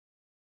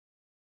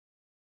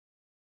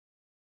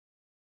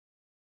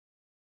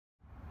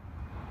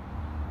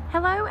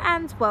Hello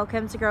and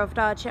welcome to Grove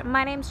Dodge.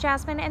 My name's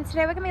Jasmine and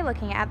today we're going to be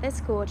looking at this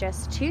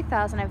gorgeous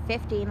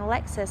 2015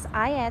 Lexus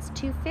IS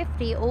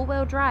 250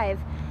 all-wheel drive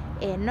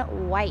in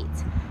white.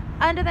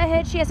 Under the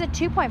hood she has a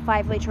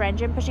 2.5 litre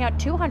engine pushing out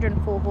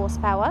 204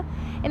 horsepower.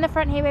 In the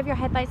front here we have your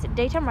headlights,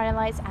 daytime running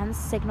lights and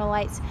signal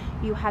lights.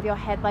 You have your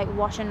headlight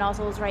washer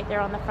nozzles right there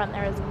on the front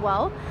there as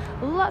well.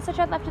 Lots of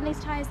tread left in these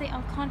tyres. They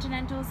are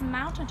Continentals,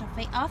 mount on top of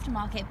the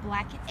aftermarket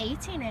black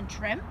 18-inch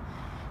rim.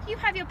 You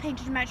have your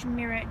painted to match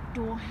mirror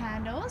door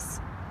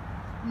handles.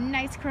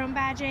 Nice chrome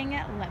badging.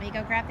 Let me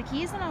go grab the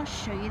keys and I'll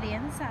show you the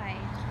inside.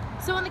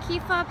 So on the key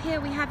fob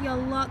here we have your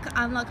lock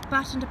unlock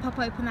button to pop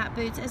open that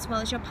boot, as well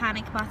as your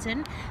panic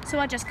button. So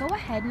I'll just go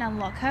ahead and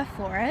unlock her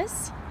for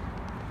us.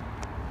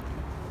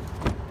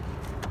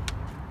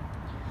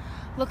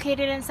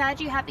 Located inside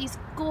you have these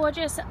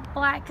gorgeous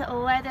black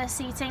leather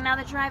seating. Now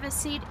the driver's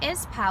seat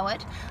is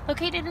powered.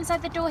 Located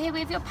inside the door here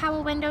we have your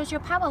power windows,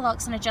 your power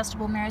locks and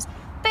adjustable mirrors.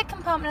 Big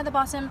compartment at the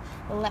bottom.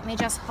 Let me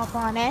just hop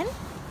on in.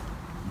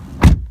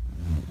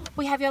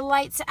 We have your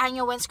lights and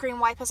your windscreen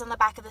wipers on the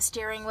back of the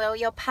steering wheel,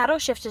 your paddle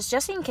shifters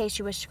just in case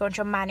you wish to go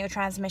into manual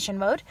transmission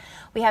mode.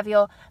 We have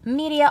your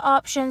media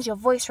options, your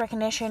voice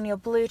recognition, your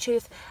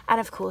Bluetooth, and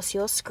of course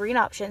your screen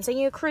options. And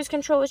your cruise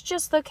control is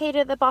just located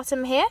at the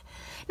bottom here.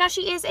 Now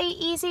she is a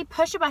easy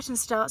push a button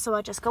start, so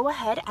I'll just go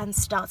ahead and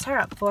start her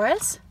up for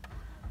us.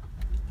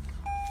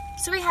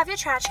 So we have your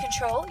traction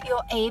control,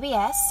 your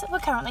ABS. We're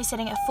currently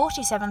sitting at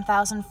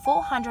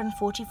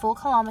 47,444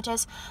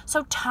 kilometers,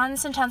 so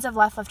tons and tons of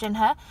life left in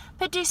her.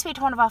 But do speak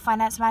to one of our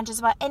finance managers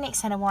about any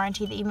extended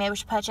warranty that you may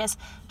wish to purchase,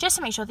 just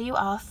to make sure that you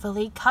are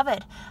fully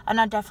covered. And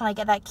I'll definitely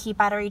get that key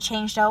battery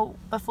changed out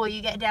before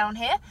you get down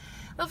here.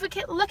 If we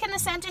look in the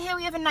center here,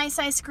 we have a nice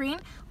size screen.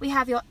 We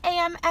have your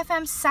AM,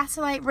 FM,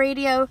 satellite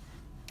radio.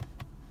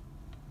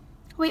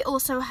 We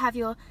also have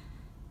your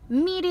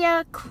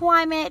media,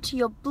 climate,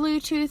 your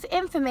Bluetooth,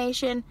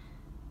 information,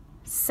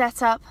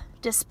 setup,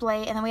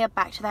 display, and then we are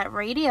back to that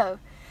radio.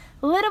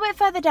 A little bit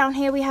further down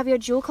here we have your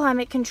dual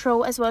climate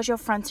control, as well as your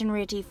front and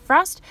rear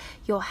defrost,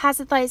 your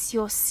hazard lights,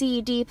 your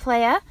CD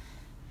player,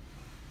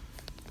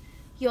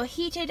 your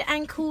heated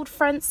and cooled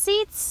front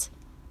seats.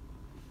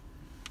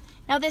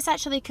 Now this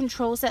actually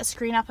controls that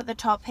screen up at the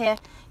top here.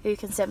 You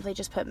can simply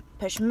just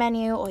push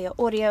menu or your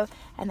audio,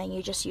 and then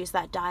you just use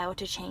that dial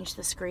to change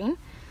the screen.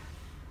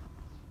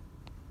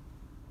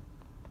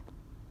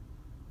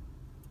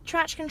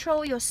 Traction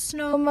control, your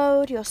snow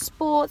mode, your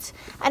sports,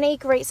 and a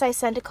great size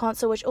center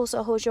console which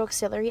also holds your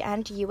auxiliary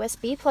and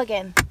USB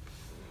plug-in.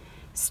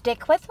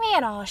 Stick with me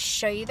and I'll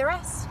show you the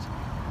rest.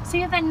 So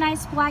you have that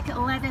nice black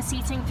leather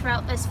seating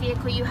throughout this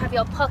vehicle. You have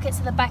your pockets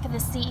at the back of the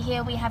seat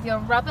here. We have your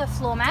rubber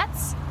floor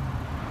mats.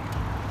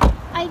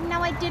 I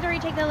did already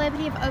take the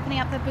liberty of opening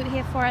up the boot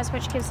here for us,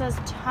 which gives us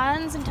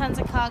tons and tons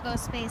of cargo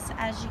space,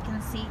 as you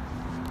can see.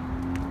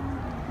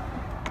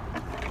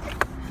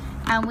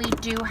 And we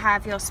do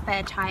have your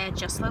spare tire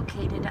just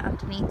located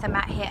underneath the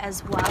mat here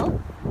as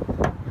well.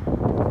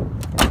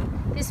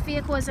 This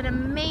vehicle is in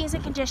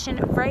amazing condition,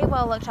 very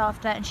well looked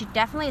after, and she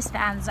definitely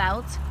stands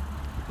out.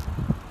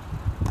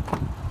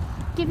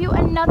 Give you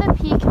another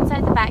peek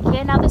inside the back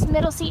here. Now this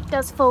middle seat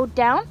does fold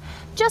down,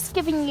 just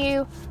giving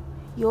you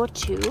your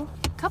two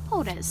cup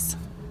holders.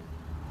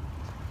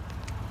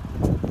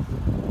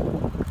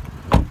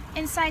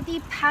 Inside the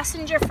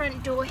passenger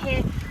front door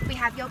here, we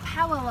have your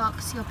power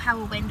locks, your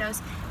power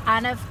windows,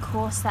 and of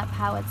course that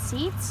powered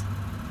seat.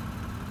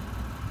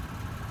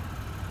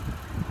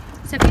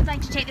 So if you'd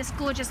like to take this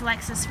gorgeous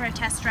Lexus for a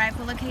test drive,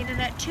 we're located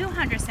at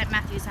 200 St.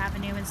 Matthews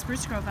Avenue in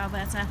Spruce Grove,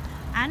 Alberta,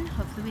 and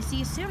hopefully we see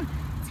you soon.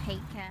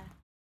 Take care.